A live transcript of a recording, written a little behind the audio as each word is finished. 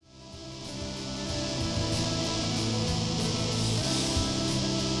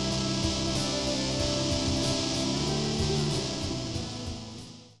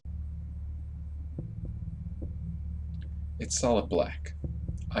It's solid black.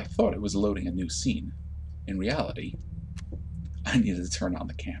 I thought it was loading a new scene. In reality, I needed to turn on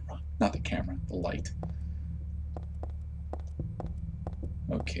the camera. Not the camera, the light.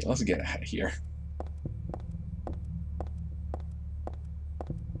 Okay, let's get out of here.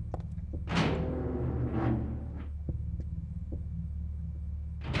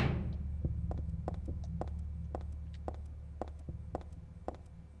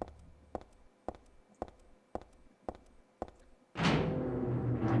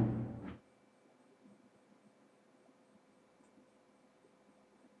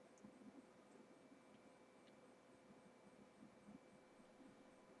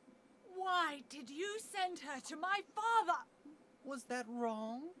 Why did you send her to my father? Was that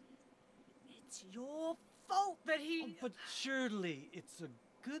wrong? It's your fault that he... Oh, but surely it's a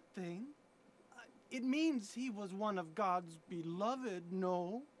good thing. It means he was one of God's beloved,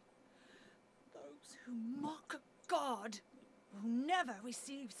 no? Those who mock God will never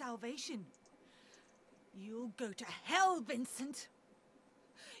receive salvation. You'll go to hell, Vincent.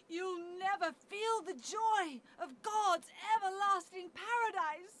 You'll never feel the joy of God's everlasting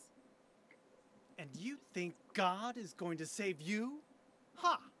paradise. And you think God is going to save you?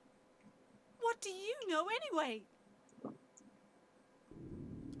 Ha! What do you know anyway?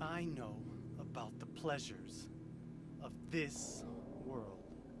 I know about the pleasures of this world.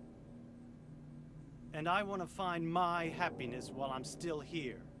 And I want to find my happiness while I'm still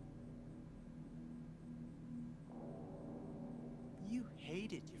here. You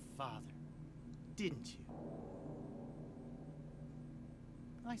hated your father, didn't you?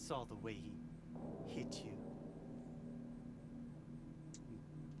 I saw the way he hit you, and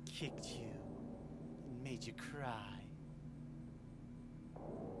kicked you, and made you cry.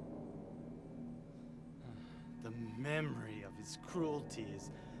 The memory of his cruelty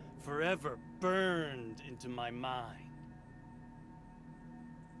is forever burned into my mind.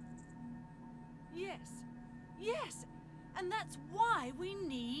 Yes, and that's why we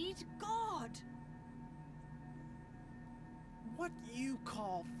need God. What you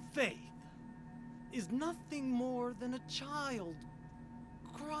call faith is nothing more than a child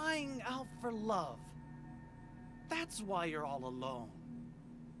crying out for love. That's why you're all alone.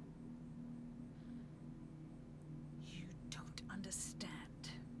 You don't understand.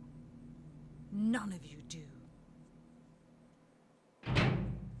 None of you do.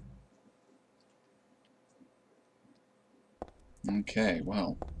 Okay,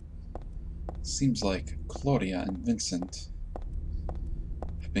 well, seems like Claudia and Vincent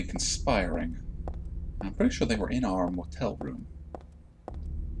have been conspiring. I'm pretty sure they were in our motel room.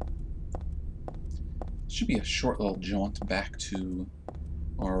 Should be a short little jaunt back to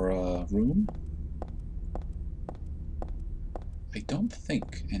our room. I don't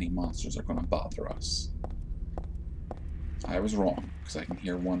think any monsters are going to bother us. I was wrong, because I can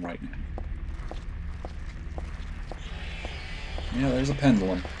hear one right now. Yeah, there's a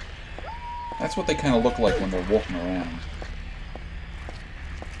pendulum. That's what they kind of look like when they're walking around.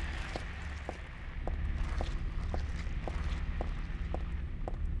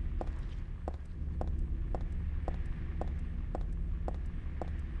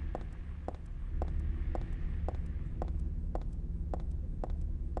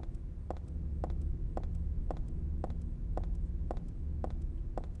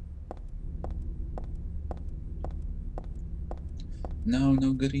 No,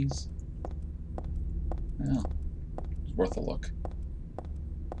 no goodies. Well, it's worth a look.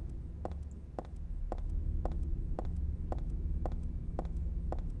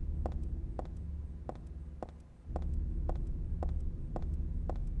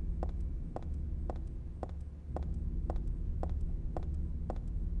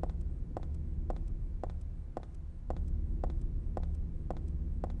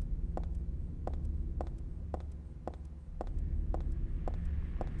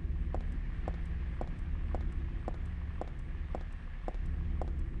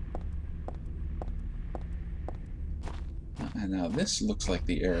 And now this looks like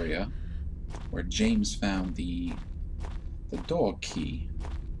the area where James found the dog key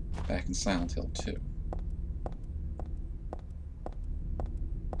back in Silent Hill 2.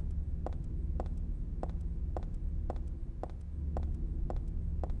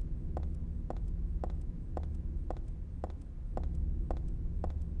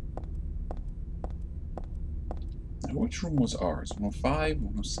 Now, which room was ours? 105?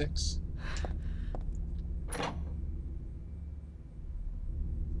 106?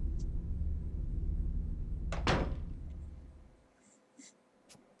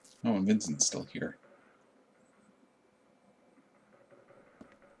 Oh, and Vincent's still here.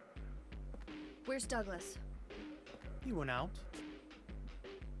 Where's Douglas? He went out.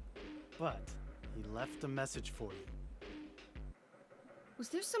 But he left a message for you. Was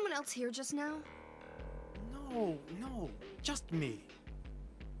there someone else here just now? No, just me.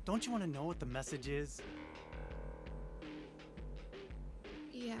 Don't you want to know what the message is?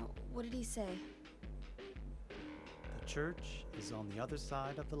 Yeah, what did he say? The church is on the other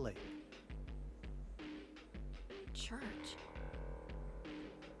side of the lake. Church?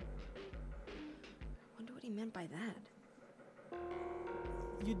 Wonder what he meant by that.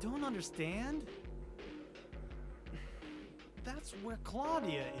 You don't understand? That's where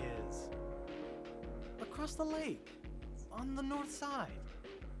Claudia is. Across the lake, on the north side.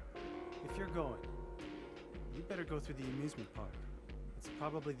 If you're going, you better go through the amusement park. It's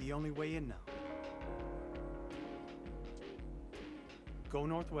probably the only way in now. Go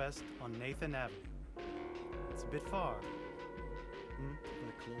northwest on Nathan Avenue. It's a bit far,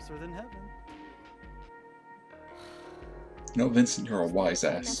 but closer than heaven. You know, Vincent, you're a wise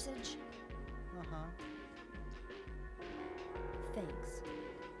ass. Message? Uh-huh. Thanks.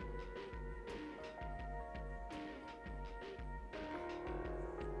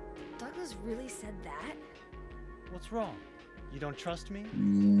 Douglas really said that? What's wrong? You don't trust me?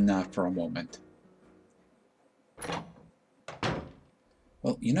 Not for a moment.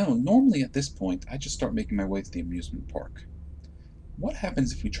 Well, you know, normally at this point, I just start making my way to the amusement park. What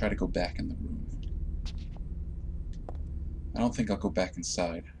happens if we try to go back in the room? I don't think I'll go back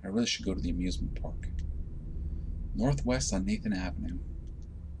inside. I really should go to the amusement park. Northwest on Nathan Avenue.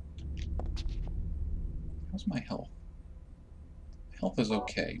 How's my health? Health is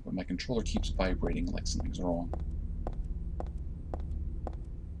okay, but my controller keeps vibrating like something's wrong.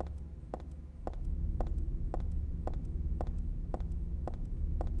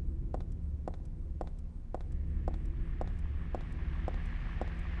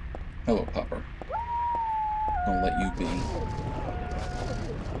 Hello, Popper. I'll let you be.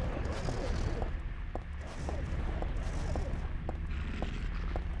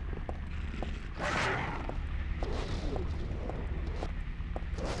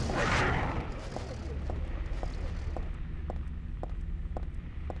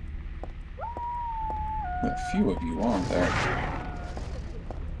 A few of you, aren't there?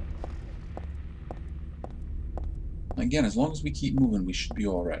 Again, as long as we keep moving, we should be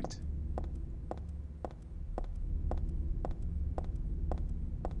alright.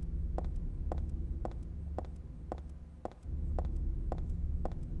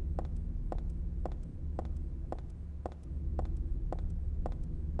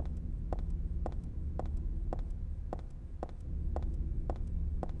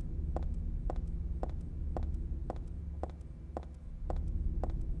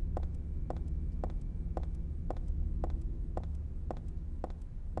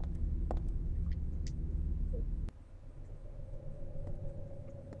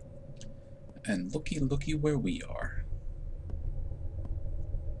 And looky where we are.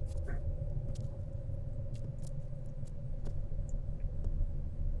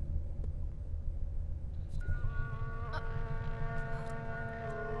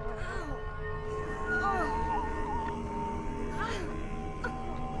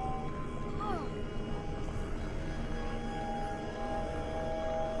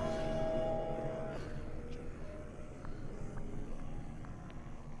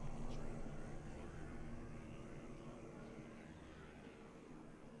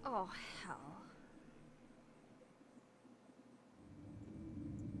 Oh, hell.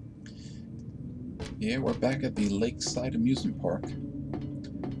 Yeah, we're back at the Lakeside Amusement Park.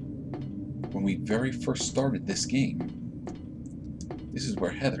 When we very first started this game, this is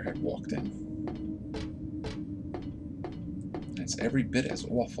where Heather had walked in. And it's every bit as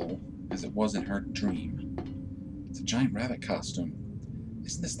awful as it was in her dream. It's a giant rabbit costume.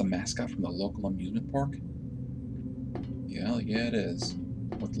 Isn't this the mascot from the local amusement park? Yeah, it is.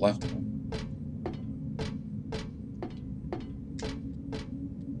 What's left of him.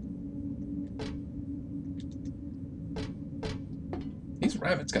 These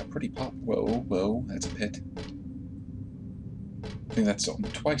rabbits got pretty pop. Whoa, that's a pit. I think that's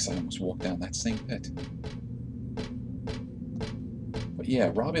twice I almost walked down that same pit. But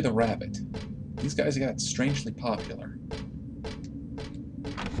yeah, Robbie the Rabbit. These guys got strangely popular.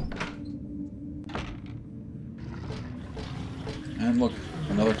 And look,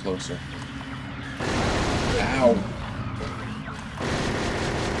 another closer. Ow!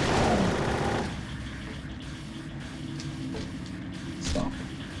 Stop.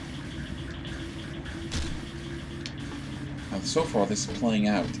 Now, so far this is playing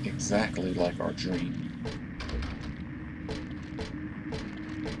out exactly like our dream.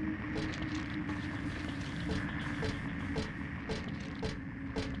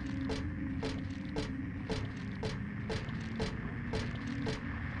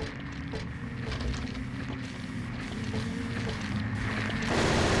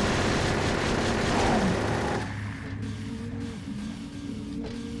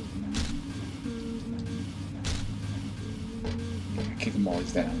 kick them while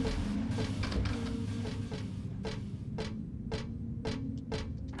he's down.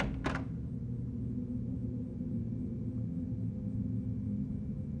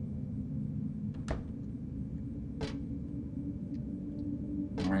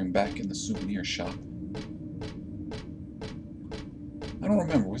 I'm back in the souvenir shop. I don't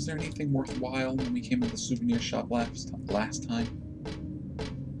remember, was there anything worthwhile when we came to the souvenir shop last time?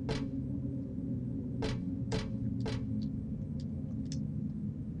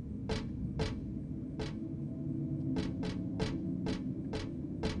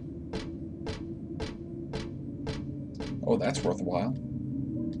 Oh, that's worthwhile.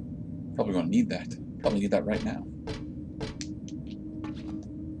 Probably gonna need that. Probably need that right now.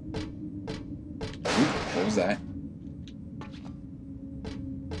 Ooh, what was that?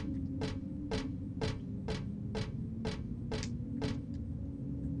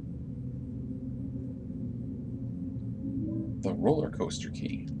 The roller coaster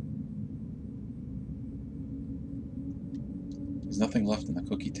key. There's nothing left in the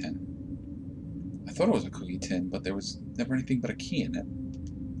cookie tin. I thought it was a cookie tin, but there was never anything but a key in it.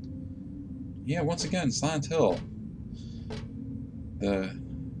 Yeah, once again, Silent Hill. The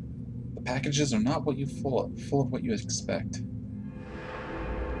packages are not what you full of what you expect.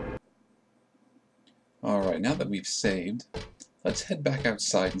 Alright, now that we've saved, let's head back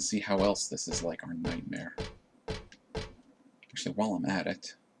outside and see how else this is like our nightmare. Actually, while I'm at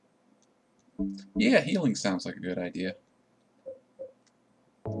it... Yeah, healing sounds like a good idea.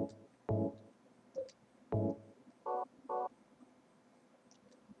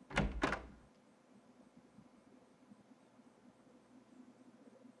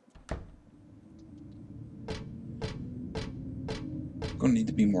 I'm going to need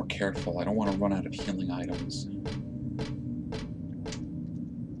to be more careful. I don't want to run out of healing items.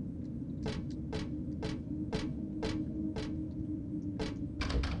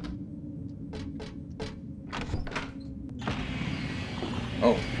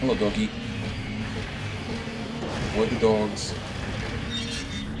 Oh, hello, doggy. Avoid the dogs.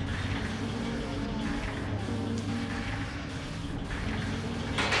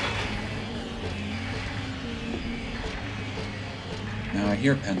 Now I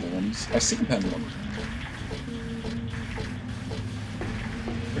hear pendulums. I see a pendulum.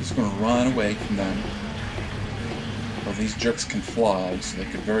 We're just going to run away from them. Well, these jerks can fly, so they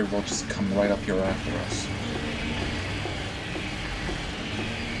could very well just come right up here after us.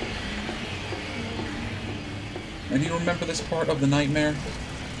 And do you remember this part of the nightmare?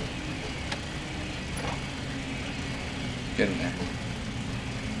 Get in there.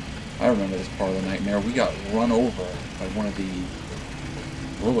 I remember this part of the nightmare. We got run over by one of the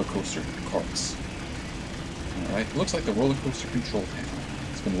roller coaster carts. Alright, it looks like the roller coaster control panel.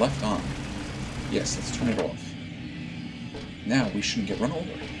 It's been left on. Yes, let's turn it off. Now we shouldn't get run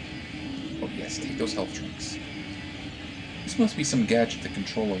over. Oh yes, take those health drinks. This must be some gadget to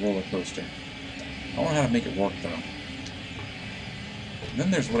control a roller coaster. I don't know how to make it work, though. And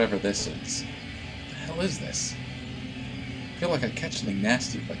then there's whatever this is. What the hell is this? I feel like I'd catch something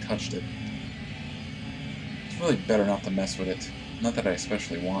nasty if I touched it. It's really better not to mess with it. Not that I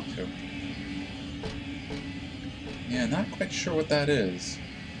especially want to. Yeah, not quite sure what that is.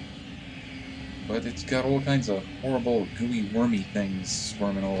 But it's got all kinds of horrible, gooey, wormy things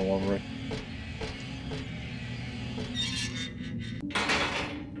squirming all over it.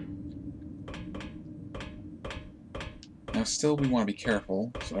 Now still we want to be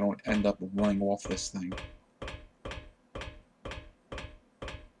careful, so I don't end up running off this thing.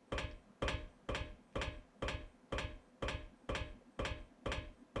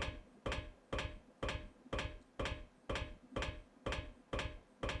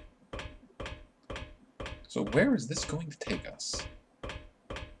 So where is this going to take us?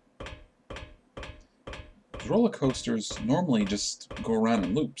 Roller coasters normally just go around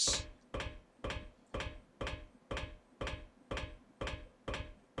in loops.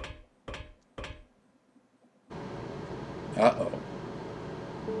 Uh-oh.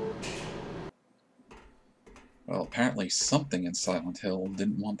 Well, apparently something in Silent Hill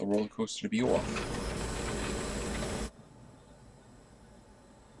didn't want the roller coaster to be off.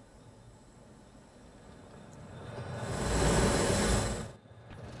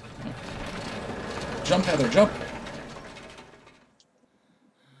 Jump, Heather, jump!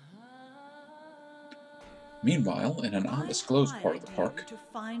 Meanwhile, in an undisclosed part of the park... to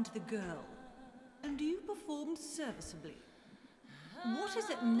find the girl, and you performed serviceably. What is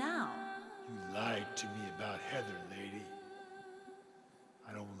it now? You lied to me about Heather, lady.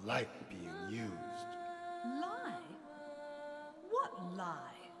 I don't like being used. Lie? What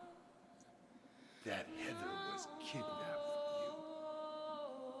lie? That Heather was kidnapped from you.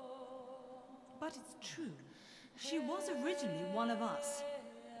 But it's true. She was originally one of us.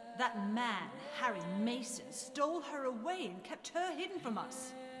 That man, Harry Mason, stole her away and kept her hidden from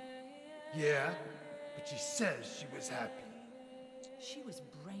us. Yeah, but she says she was happy. She was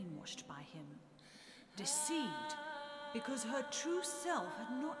brainwashed by him, deceived, because her true self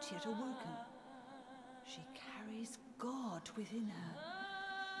had not yet awoken. She carries God within her.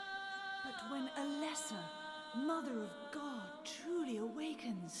 But when a lesser, Mother of God, truly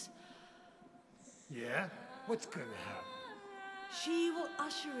awakens, Yeah? What's gonna happen? she will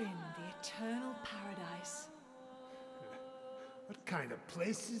usher in the eternal paradise. What kind of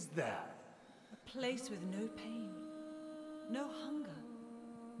place is that? A place with no pain, no hunger,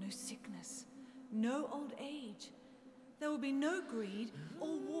 no sickness, no old age. There will be no greed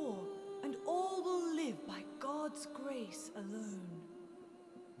or war, and all will live by God's grace alone.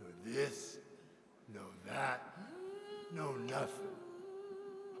 No this, no that, no nothing.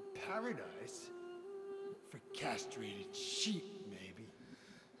 A paradise? For castrated sheep, maybe.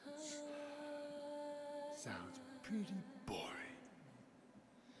 Sounds pretty boring.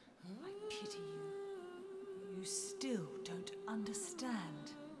 I pity you. You still don't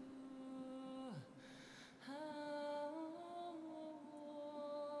understand.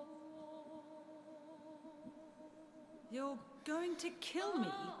 You're going to kill me?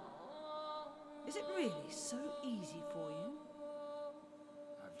 Is it really so easy for you?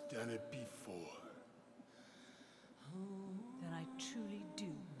 I've done it before. Then I truly do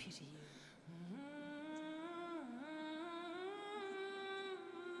pity you.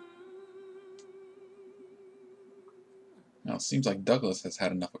 Now, it seems like Douglas has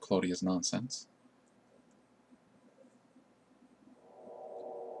had enough of Claudia's nonsense.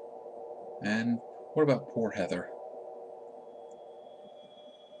 And what about poor Heather?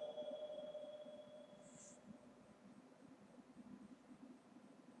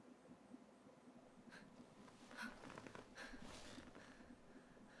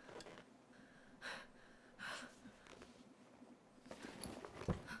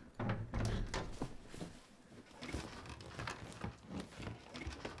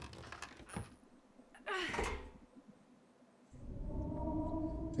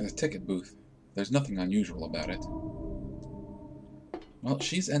 There's a ticket booth. There's nothing unusual about it. Well,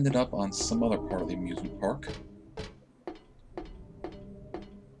 she's ended up on some other part of the amusement park.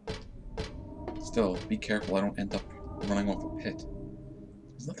 Still, be careful I don't end up running off a pit.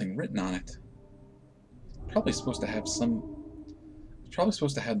 There's nothing written on it. Probably supposed to have It's probably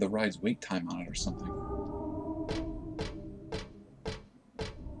supposed to have the ride's wait time on it or something.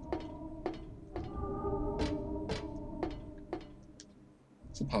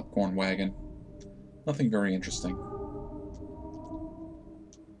 It's a popcorn wagon. Nothing very interesting.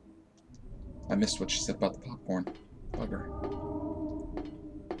 I missed what she said about the popcorn. Bugger.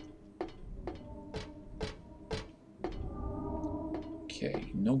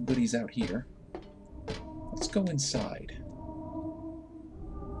 Okay, no goodies out here. Let's go inside.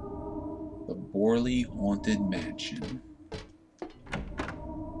 The Borley Haunted Mansion.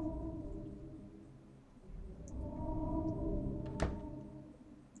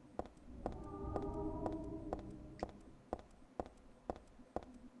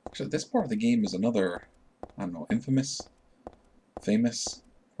 So this part of the game is another, I don't know, famous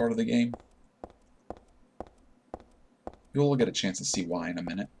part of the game. You'll get a chance to see why in a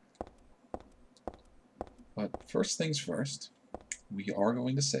minute. But first things first, we are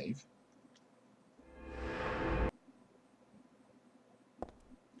going to save.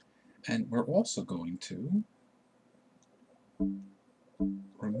 And we're also going to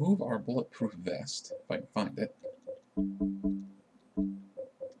remove our bulletproof vest, if I can find it.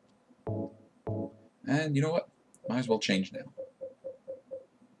 And you know what? Might as well change now.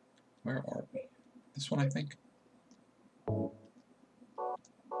 Where are we? This one, I think.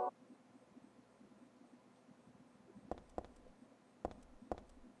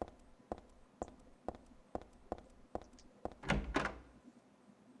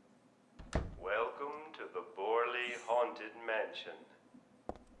 Welcome to the Borley Haunted Mansion.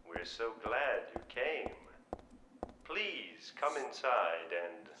 We're so glad you came. Please come inside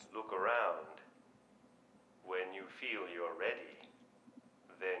and look around. When you feel you're ready,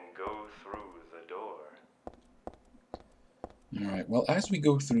 then go through the door. Alright, well, as we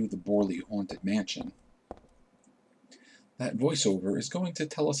go through the Borley Haunted Mansion, that voiceover is going to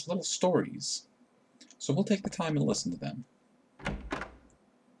tell us little stories. So we'll take the time and listen to them.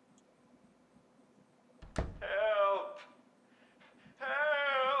 Help!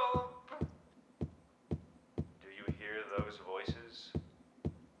 Help! Do you hear those voices?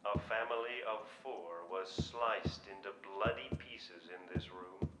 A family of 4 was sliced into bloody pieces in this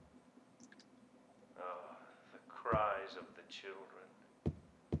room. cries of the children.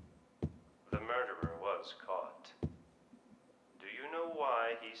 The murderer was caught. Do you know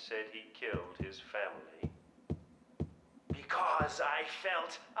why he said he killed his family? Because I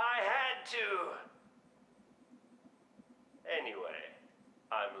felt I had to! Anyway,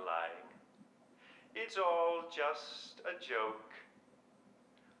 I'm lying. It's all just a joke.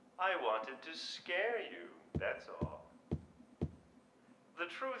 I wanted to scare you, that's all. The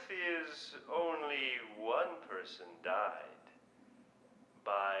truth is, only one person died.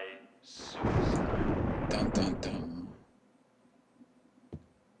 By suicide. Dun dun dun.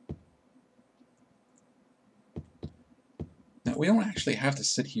 Now, we don't actually have to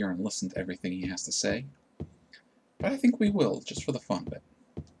sit here and listen to everything he has to say, but I think we will, just for the fun of it.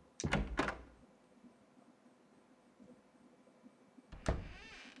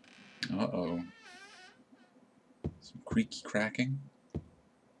 Uh-oh. Some creaky cracking.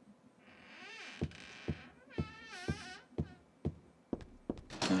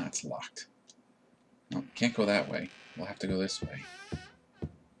 Ah, it's locked. No, can't go that way. We'll have to go this way.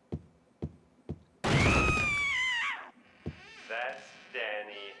 That's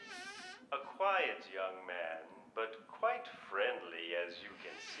Danny. A quiet young man, but quite friendly, as you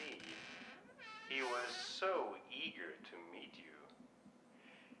can see. He was so eager to meet you.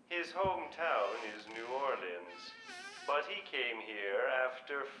 His hometown is New Orleans, but he came here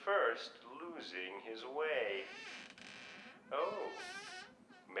after first losing his way. Oh,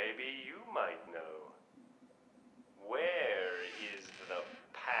 maybe you might know. Where is the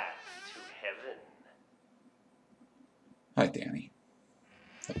path to heaven? Hi, Danny.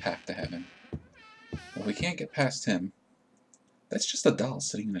 The path to heaven. Well, we can't get past him. That's just a doll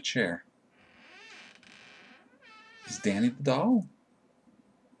sitting in a chair. Is Danny the doll?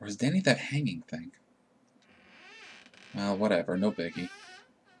 Or is Danny that hanging thing? Well, whatever, no biggie.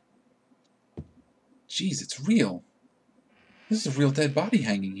 Jeez, it's real. This is a real dead body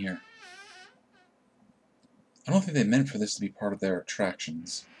hanging here. I don't think they meant for this to be part of their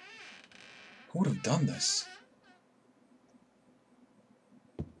attractions. Who would have done this?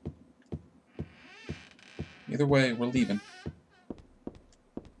 Either way, we're leaving.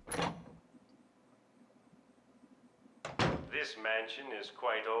 This mansion is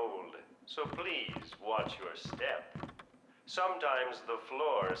quite old, so please watch your step. Sometimes the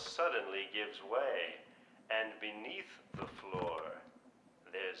floor suddenly gives way, and beneath the floor,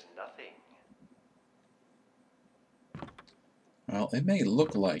 there's nothing. Well, it may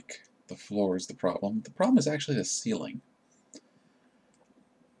look like the floor is the problem. The problem is actually the ceiling.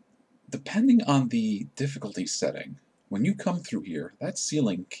 Depending on the difficulty setting, when you come through here, that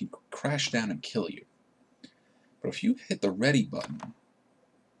ceiling can crash down and kill you. But if you hit the ready button...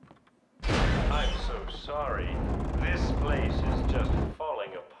 I'm so sorry. This place is just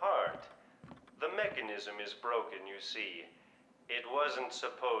falling apart. The mechanism is broken, you see. It wasn't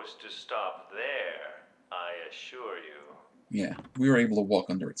supposed to stop there, I assure you. Yeah, we were able to walk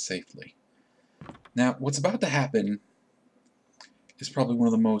under it safely. Now, what's about to happen is probably one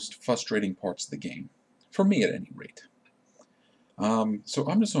of the most frustrating parts of the game. For me, at any rate. So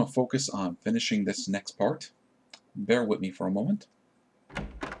I'm just going to focus on finishing this next part. Bear with me for a moment. That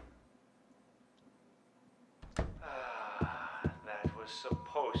was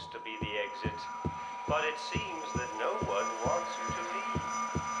supposed to be the exit, but it seems that no one wants you to leave.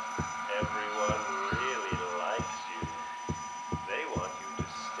 Everyone really likes you. They want you to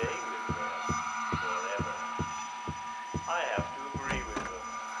stay with them forever. I have to agree with them.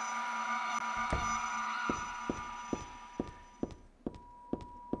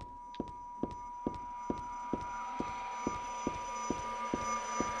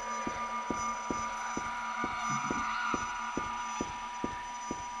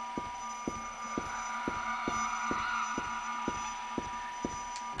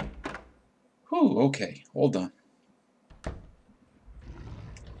 Whew, okay, all done.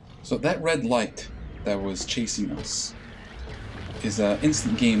 So that red light that was chasing us is an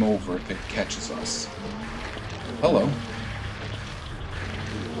instant game over if it catches us. Hello.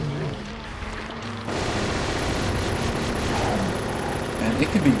 And it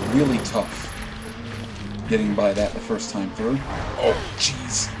can be really tough getting by that the first time through. Oh,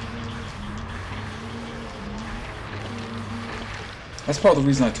 jeez. That's part of the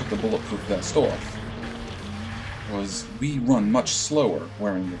reason I took the bulletproof vest off, was we run much slower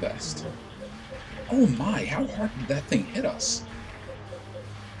wearing the vest. Oh my, how hard did that thing hit us?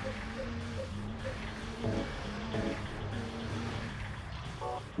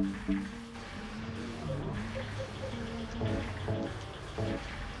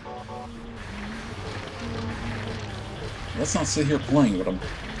 Let's not sit here playing with them.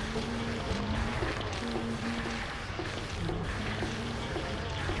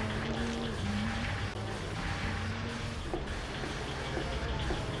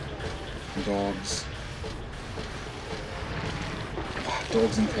 Dogs. Ah,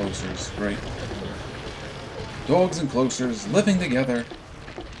 dogs and closers, great. Dogs and closers living together.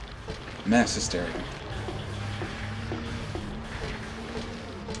 Mass hysteria.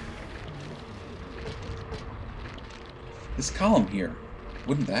 This column here,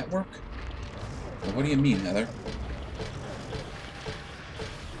 wouldn't that work? Well, what do you mean, Heather?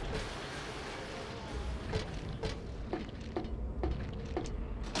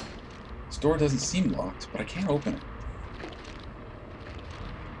 This door doesn't seem locked, but I can't open it.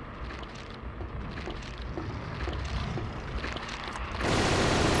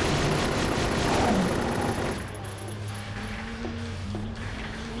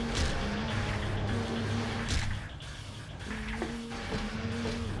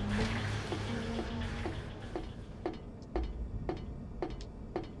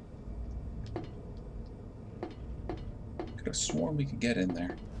 Could have sworn we could get in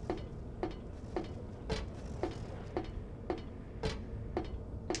there.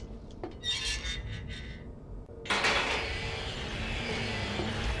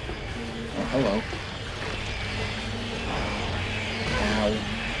 Oh, hello. Ow.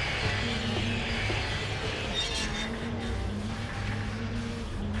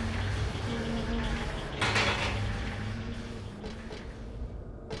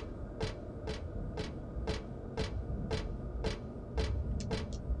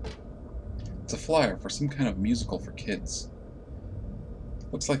 It's a flyer for some kind of musical for kids.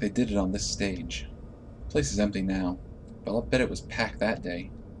 Looks like they did it on this stage. The place is empty now, but I'll bet it was packed that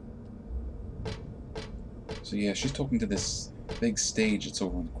day. So yeah, she's talking to this big stage that's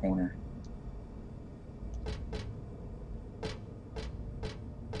over in the corner.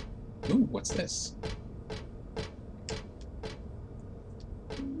 Ooh, what's this?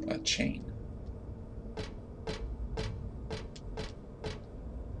 A chain.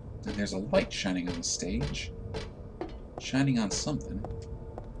 And there's a light shining on the stage. Shining on something.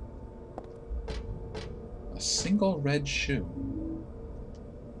 A single red shoe.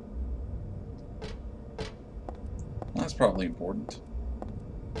 Well, that's probably important.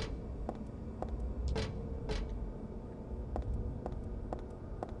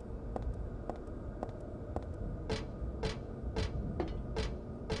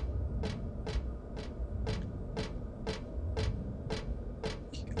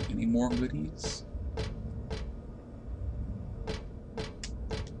 Any more goodies?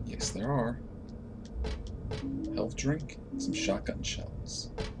 Yes, there are. Health drink, some shotgun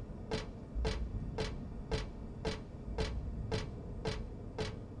shells.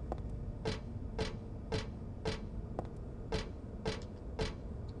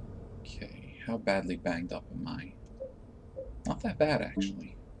 Okay, how badly banged up am I? Not that bad,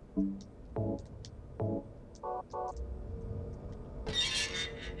 actually.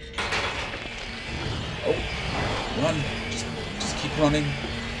 Oh, run! Just keep running.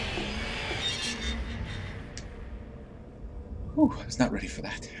 Whew, I was not ready for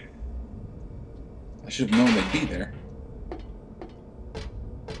that. I should have known they'd be there.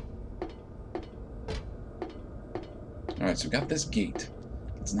 Alright, so we got this gate.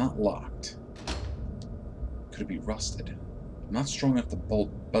 It's not locked. Could it be rusted? I'm not strong enough to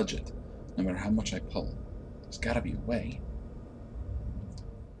budge it, no matter how much I pull. There's gotta be a way.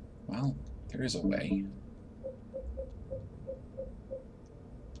 Well, there is a way.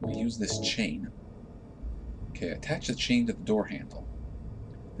 We'll use this chain. Okay, attach the chain to the door handle.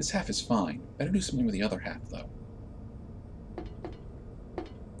 This half is fine. Better do something with the other half, though.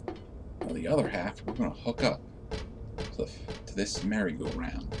 Well, the other half, we're going to hook up to this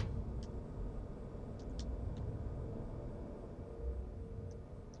merry-go-round.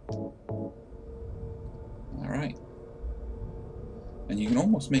 Alright. And you can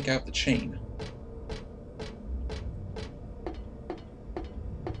almost make out the chain.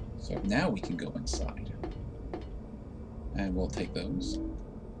 So now we can go inside. And we'll take those.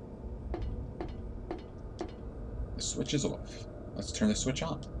 The switch is off. Let's turn the switch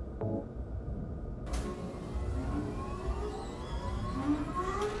on.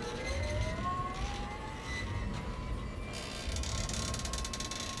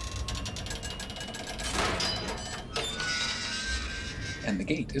 And the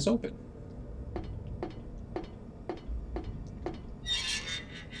gate is open.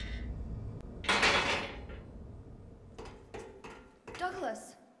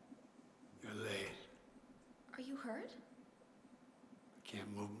 Douglas, You're late. are you hurt? I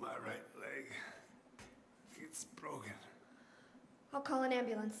can't move my right leg. It's broken. I'll call an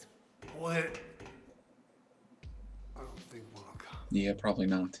ambulance. What? I don't think one will come. Yeah, probably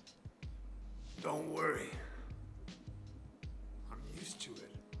not. Don't worry. I'm used to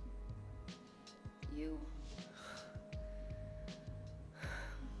it.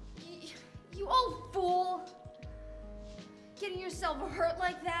 a hurt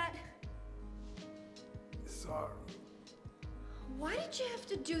like that? Sorry. Why did you have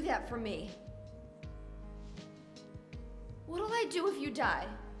to do that for me? What'll I do if you die?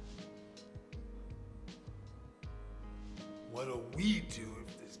 What'll we do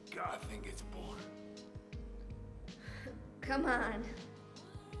if this god thing gets born? Come on.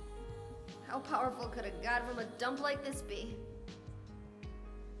 How powerful could a god from a dump like this be?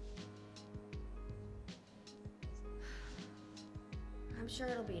 I'm sure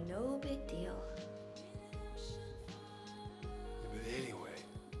it'll be no big deal. But anyway,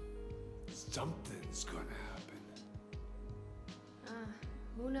 something's gonna happen.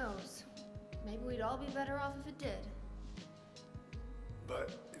 Who knows? Maybe we'd all be better off if it did. But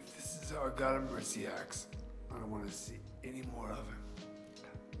if this is how a god of mercy acts, I don't want to see any more of him.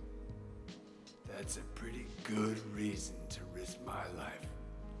 That's a pretty good reason to risk my life,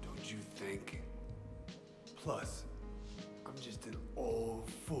 don't you think? Plus, I'm just an old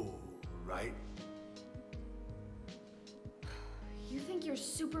fool, right? You think you're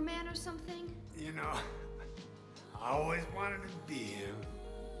Superman or something? You know, I always wanted to be him.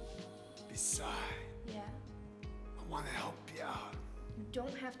 Besides, Yeah. I want to help you out. You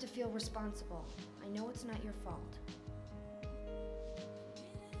don't have to feel responsible. I know it's not your fault.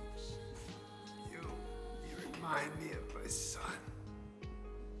 You remind me of my son.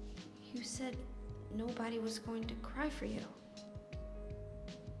 You said nobody was going to cry for you.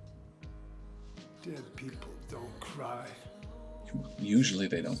 Dead people don't cry. Usually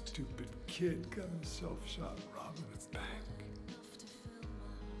they don't. Stupid kid got himself shot robbing a bank.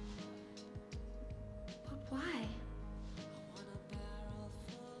 But why?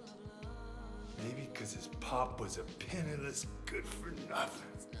 Maybe because his pop was a penniless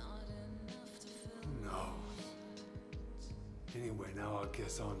good-for-nothing. Who knows? Anyway, now I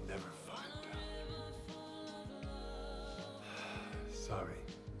guess I'll never find out. Sorry.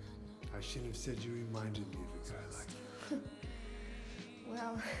 I shouldn't have said you reminded me of a guy like you.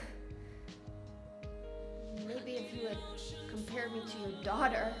 Well, maybe if you had compared me to your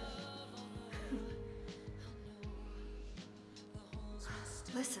daughter.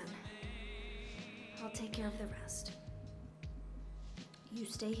 Listen, I'll take care of the rest. You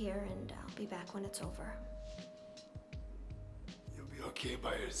stay here and I'll be back when it's over. You'll be okay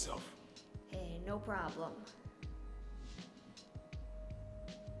by yourself. Hey, no problem.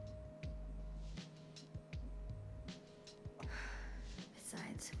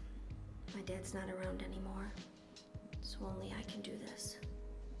 Besides, my dad's not around anymore, so only I can do this.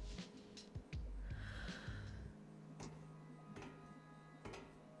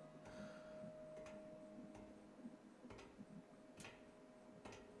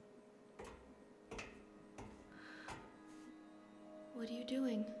 What are you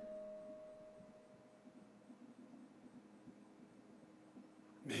doing?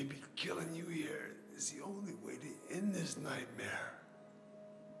 Maybe killing you here is the only way to end this nightmare.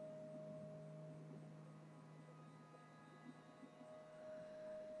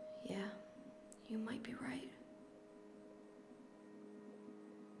 Yeah, you might be right.